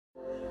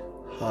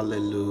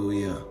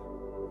Hallelujah.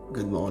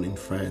 Good morning,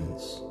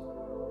 friends.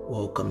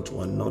 Welcome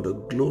to another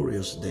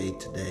glorious day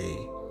today,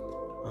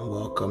 and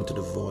welcome to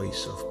the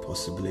Voice of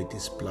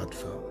Possibilities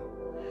platform.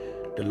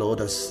 The Lord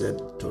has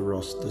said to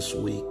us this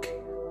week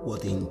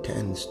what He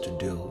intends to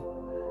do,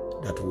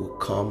 that will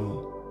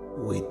come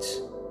with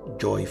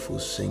joyful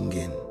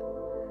singing,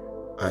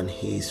 and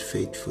He is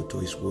faithful to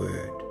His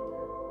word.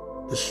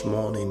 This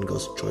morning,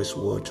 God's choice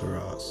word to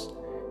us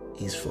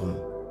is from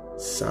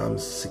Psalm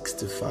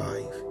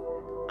 65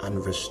 and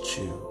verse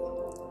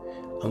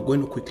 2. I'm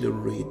going to quickly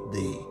read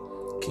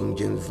the King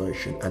James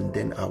Version, and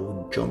then I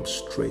will jump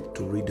straight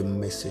to read the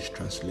Message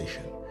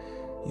translation.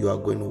 You are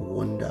going to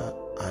wonder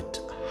at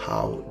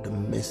how the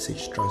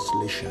Message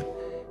translation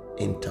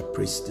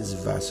interprets this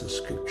verse of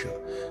scripture,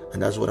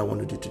 and that's what I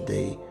want to do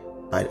today,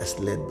 as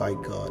led by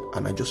God.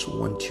 And I just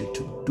want you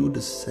to do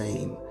the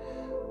same.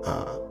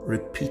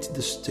 Repeat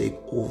the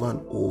step over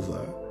and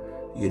over,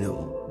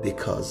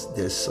 because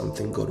there's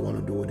something God wants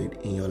to do with it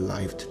in your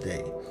life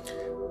today.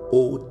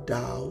 O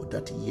thou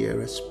that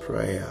hearest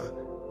prayer,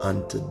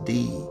 unto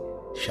thee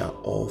shall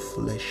all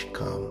flesh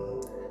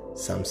come.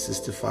 Psalm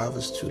 65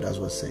 verse 2, that's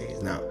what it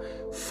says. Now,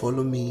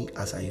 follow me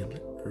as I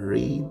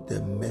read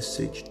the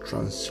Message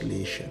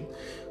translation.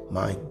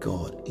 My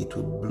God, it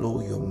will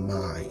blow your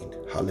mind.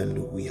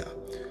 Hallelujah.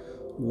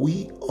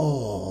 We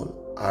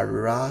all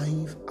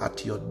arrive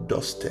at your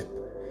doorstep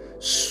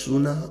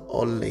sooner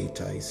or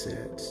later, he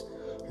says,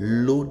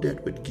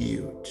 loaded with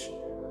guilt.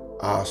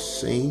 Our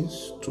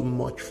sins too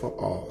much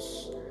for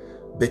us,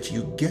 but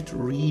you get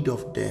rid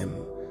of them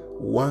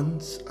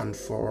once and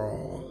for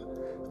all.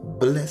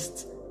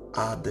 Blessed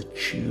are the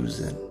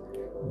chosen,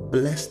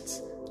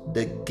 blessed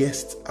the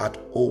guests at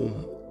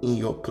home in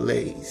your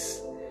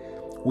place.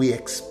 We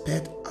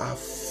expect our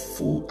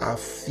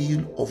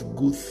fill of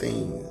good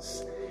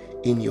things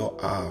in your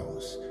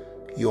house,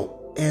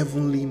 your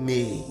heavenly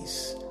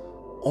maze.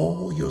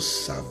 All your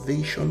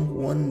salvation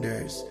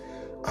wonders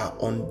are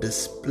on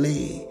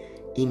display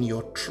in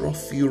your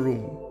trophy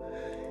room.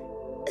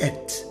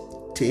 Earth,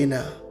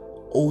 Tana,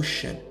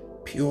 ocean,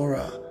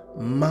 Pura,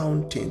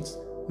 mountains,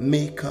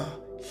 maker,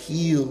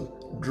 hill,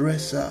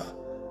 dresser,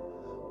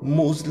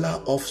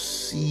 muzzler of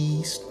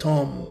sea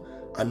storm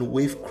and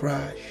wave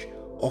crash,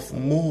 of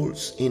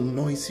moles in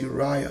noisy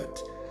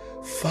riot.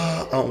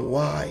 Far and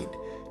wide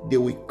they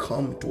will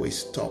come to a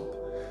stop.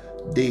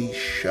 They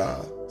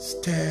shall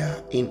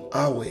stare in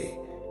awe,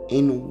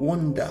 in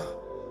wonder.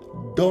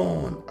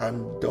 Dawn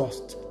and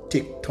dust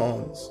take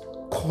turns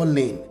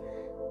calling,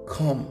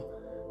 come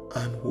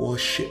and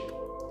worship.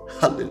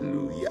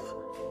 Hallelujah.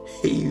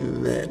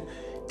 Amen.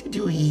 Did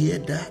you hear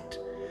that?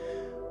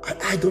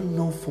 I don't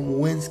know from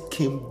whence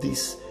came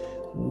this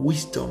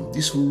wisdom,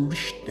 this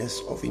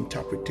richness of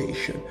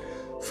interpretation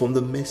from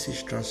the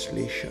Message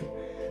translation,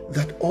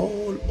 that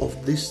all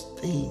of these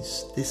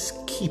things they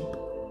skip.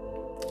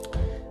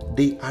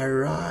 They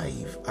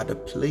arrive at a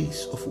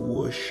place of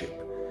worship,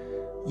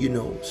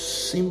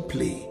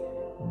 simply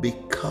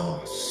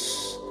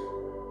because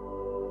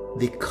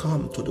they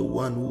come to the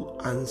one who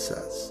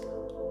answers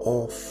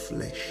all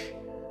flesh,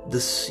 the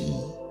sea,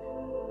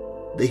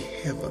 the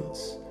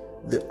heavens,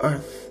 the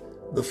earth,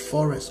 the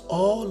forest,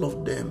 all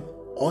of them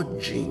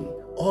urging,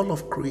 all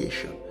of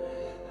creation,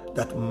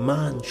 that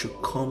man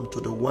should come to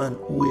the one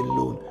who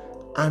alone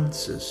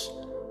answers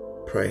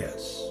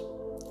prayers.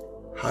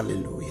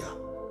 Hallelujah.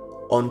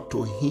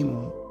 Unto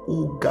him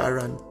who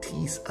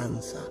guarantees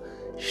answer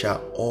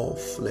shall all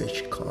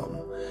flesh come.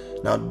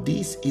 Now,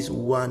 this is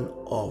one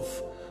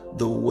of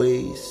the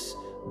ways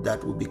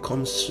that we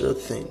become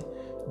certain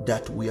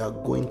that we are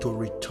going to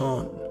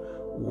return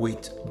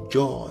with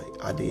joy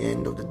at the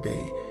end of the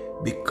day,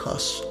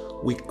 because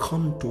we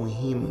come to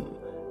him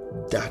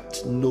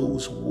that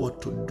knows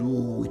what to do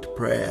with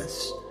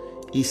prayers.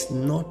 He's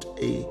not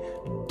a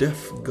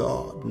deaf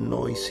God,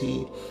 nor is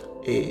he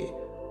a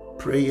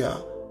prayer,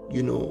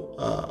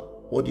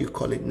 what do you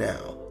call it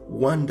now?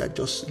 One that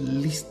just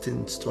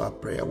listens to our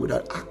prayer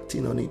without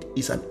acting on it.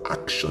 Is an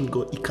action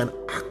God. He can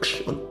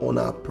action on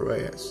our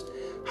prayers.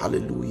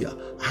 Hallelujah.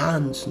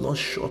 Hands not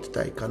short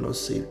that He cannot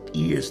save,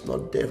 ears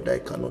not deaf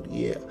that He cannot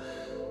hear.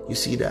 You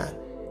see that?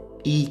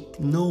 He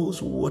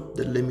knows what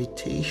the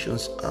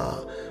limitations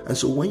are. And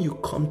so when you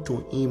come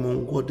to Him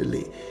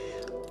unworthily,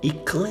 He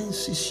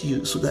cleanses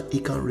you so that He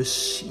can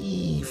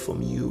receive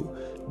from you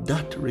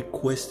that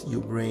request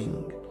you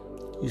bring.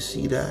 You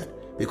see that?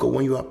 Because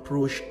when you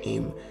approach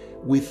Him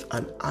with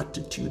an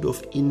attitude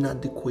of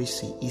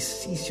inadequacy, He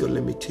sees your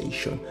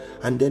limitation,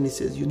 and then He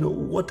says,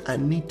 what I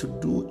need to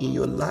do in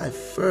your life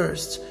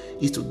first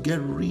is to get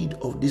rid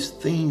of these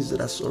things that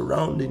are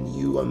surrounding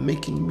you and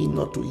making me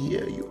not to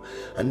hear you.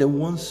 And then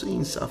once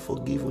sins are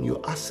forgiven,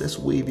 your access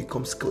way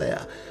becomes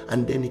clear,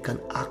 and then He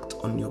can act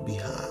on your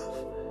behalf.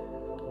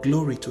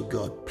 Glory to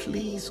God.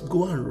 Please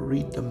go and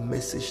read the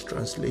Message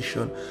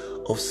translation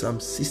of Psalm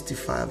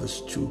 65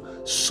 verse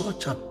 2.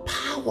 Such a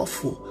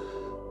powerful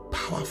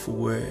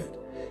word.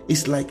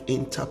 It's like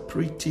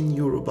interpreting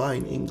Yoruba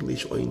in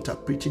English, or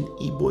interpreting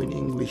Igbo in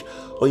English,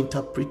 or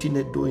interpreting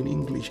Edo in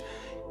English.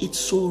 It's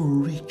so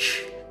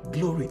rich.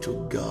 Glory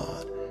to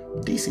God.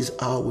 This is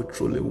how we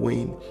truly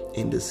win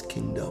in this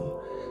kingdom.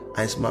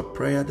 And it's my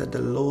prayer that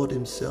the Lord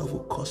himself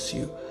will cause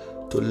you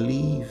to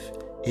live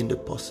in the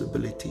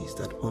possibilities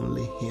that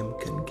only him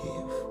can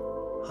give.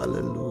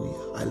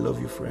 Hallelujah. I love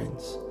you,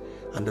 friends.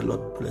 And the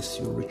Lord bless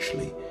you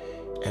richly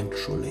and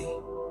truly.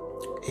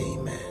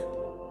 Amen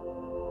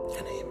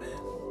and amen.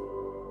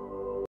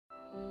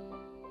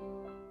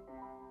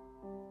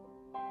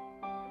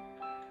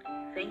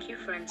 Thank you,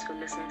 friends, for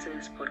listening to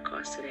this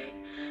podcast today.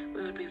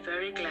 We would be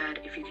very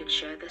glad if you could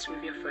share this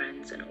with your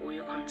friends and all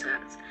your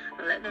contacts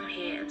and let them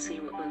hear and see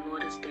what the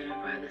Lord is doing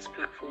via this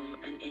platform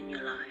and in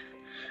your life.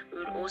 We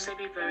would also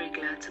be very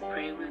glad to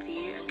pray with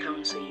you and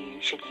counsel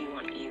you should you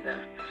want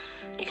either.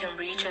 You can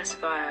reach us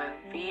via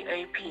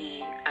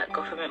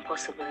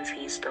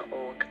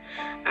vop@governmentpossibilities.org.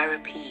 I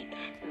repeat,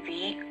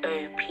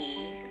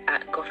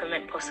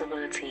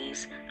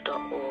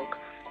 vop@governmentpossibilities.org.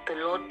 The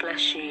Lord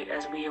bless you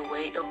as we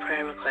await your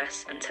prayer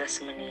requests and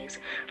testimonies.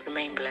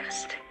 Remain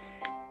blessed.